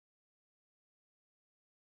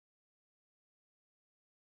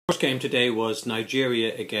First game today was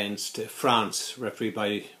Nigeria against France, refereed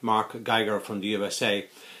by Mark Geiger from the USA.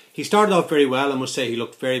 He started off very well. I must say he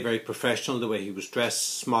looked very professional, the way he was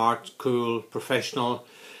dressed, smart, cool, professional.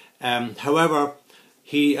 However,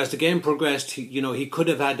 as the game progressed, he could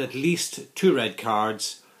have had at least 2 red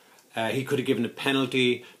cards. He could have given a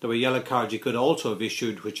penalty. There were yellow cards he could also have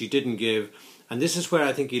issued, which he didn't give. And this is where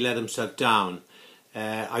I think he let himself down.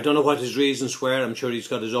 I don't know what his reasons were. I'm sure he's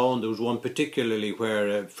got his own. There was one particularly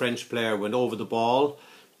where a French player went over the ball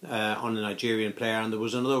on a Nigerian player, and there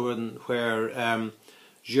was another one where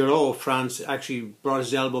Giroud, France, actually brought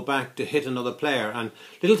his elbow back to hit another player. And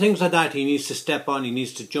little things like that he needs to step on. He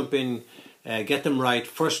needs to jump in, get them right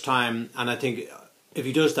first time, and I think if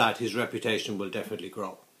he does that, his reputation will definitely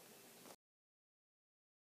grow.